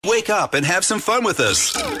Wake up and have some fun with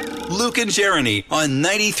us. Luke and Jeremy on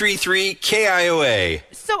 93.3 KIOA.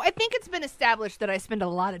 So I think it's been established that I spend a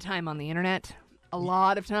lot of time on the internet. A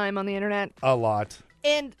lot of time on the internet. A lot.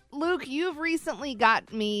 And Luke, you've recently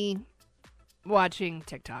got me watching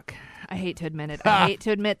TikTok. I hate to admit it. I hate to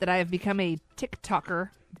admit that I have become a TikToker,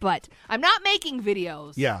 but I'm not making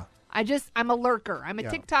videos. Yeah. I'm a lurker. I'm a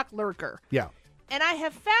TikTok lurker. Yeah. And I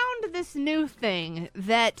have found this new thing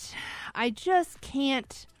that I just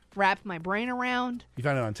can't wrap my brain around. You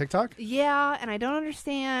found it on TikTok? Yeah, and I don't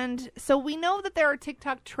understand. So we know that there are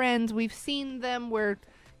TikTok trends. We've seen them where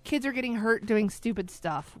kids are getting hurt doing stupid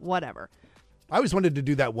stuff, whatever. I always wanted to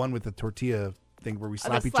do that one with the tortilla thing where we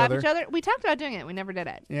slap each other. We talked about doing it. We never did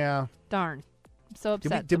it. Yeah. Darn. I'm so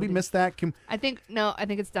upset. Did we miss that? I think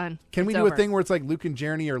it's done. Can we do a thing where it's like Luke and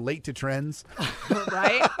Jeremy are late to trends?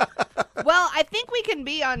 Right? Well, I think we can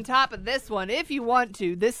be on top of this one if you want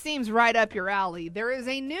to. This seems right up your alley. There is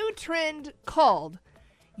a new trend called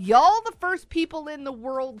Y'all the First People in the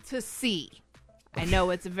World to See. I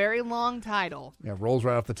know it's a very long title. Yeah, rolls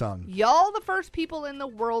right off the tongue. Y'all the first people in the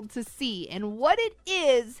world to see. And what it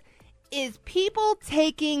is people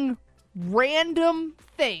taking random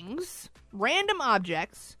things, random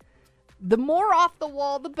objects, the more off the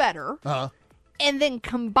wall, the better, and then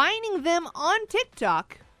combining them on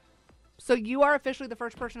TikTok so you are officially the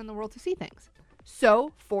first person in the world to see things.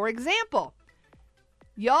 So, for example,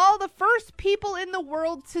 y'all the first people in the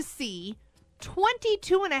world to see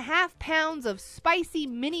 22.5 pounds of spicy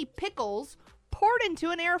mini pickles poured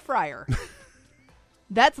into an air fryer.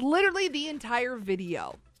 That's literally the entire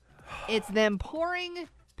video. It's them pouring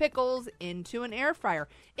pickles into an air fryer.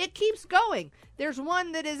 It keeps going. There's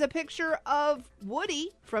one that is a picture of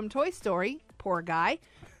Woody from Toy Story, poor guy,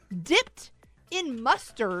 dipped in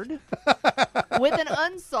mustard with an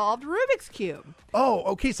unsolved Rubik's Cube. Oh,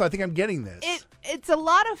 okay, so I think I'm getting this. It's a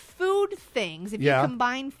lot of food things. If you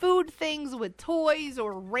combine food things with toys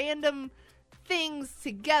or random things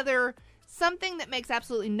together, something that makes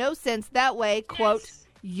absolutely no sense. That way, quote,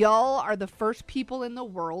 y'all are the first people in the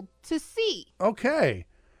world to see. Okay.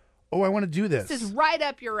 Oh, I want to do this. This is right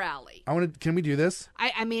up your alley. Can we do this?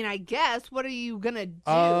 I mean, I guess. What are you going to do?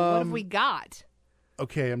 What have we got?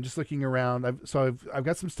 Okay, I'm just looking around. I've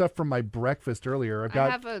got some stuff from my breakfast earlier. I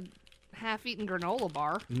have a half-eaten granola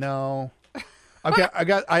bar. No.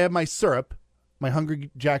 I have my syrup, my Hungry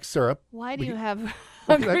Jack syrup. Why do you have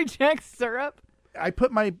Hungry Jack syrup? I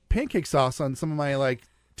put my pancake sauce on some of my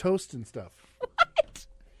toast and stuff. What?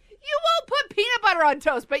 You won't put peanut butter on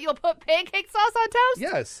toast, but you'll put pancake sauce on toast?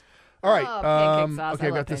 Yes. All right. Pancake sauce. Okay,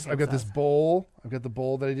 I've got this bowl. I've got the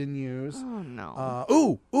bowl that I didn't use. Oh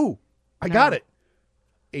no. I got it.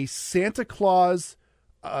 A Santa Claus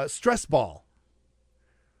stress ball.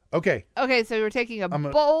 Okay. Okay, so we're taking a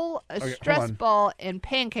bowl, a stress ball, and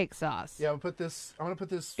pancake sauce. Yeah, I'm gonna put this.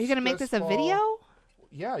 Are you gonna make this a video?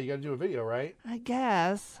 Yeah, you gotta do a video, right? I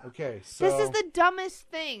guess. Okay, so this is the dumbest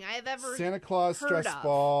thing I've ever Santa Claus heard stress of.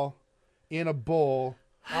 ball in a bowl.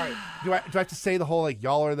 All right. Do I have to say the whole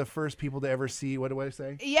y'all are the first people to ever see? What do I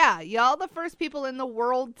say? Yeah, y'all the first people in the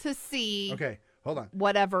world to see. Okay, hold on.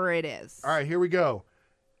 Whatever it is. All right, here we go.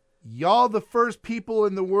 Y'all the first people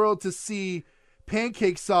in the world to see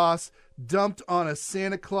pancake sauce dumped on a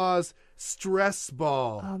Santa Claus stress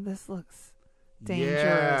ball. Oh, this looks dangerous.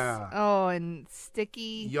 Yeah. Oh, and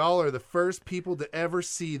sticky. Y'all are the first people to ever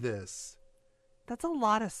see this. That's a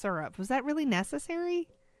lot of syrup. Was that really necessary?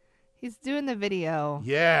 He's doing the video.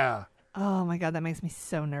 Yeah. Oh, my God. That makes me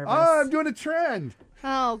so nervous. Oh, I'm doing a trend.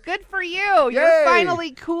 Oh, good for you. Yay. You're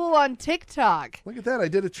finally cool on TikTok. Look at that. I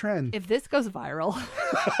did a trend. If this goes viral,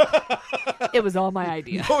 it was all my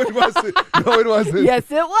idea. No, it wasn't.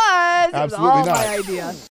 Yes, it was. Absolutely it was all not. my idea.